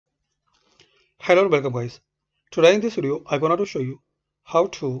Hello and welcome guys. Today in this video I'm going to show you how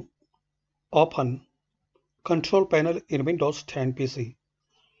to open control panel in Windows 10 PC.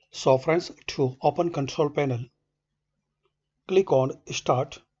 So friends, to open control panel, click on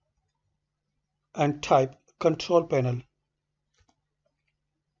Start and type control panel.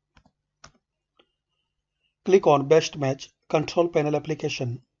 Click on Best Match control panel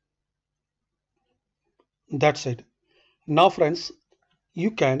application. That's it. Now friends, you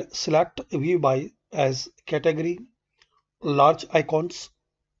can select view by as category, large icons,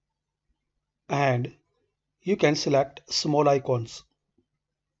 and you can select small icons.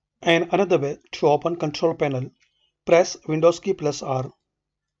 And another way to open control panel, press Windows key plus R.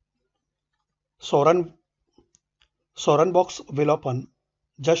 So run box will open.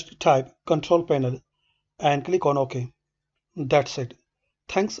 Just type control panel and click on OK. That's it.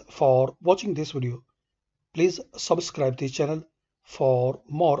 Thanks for watching this video. Please subscribe this channel for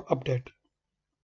more update.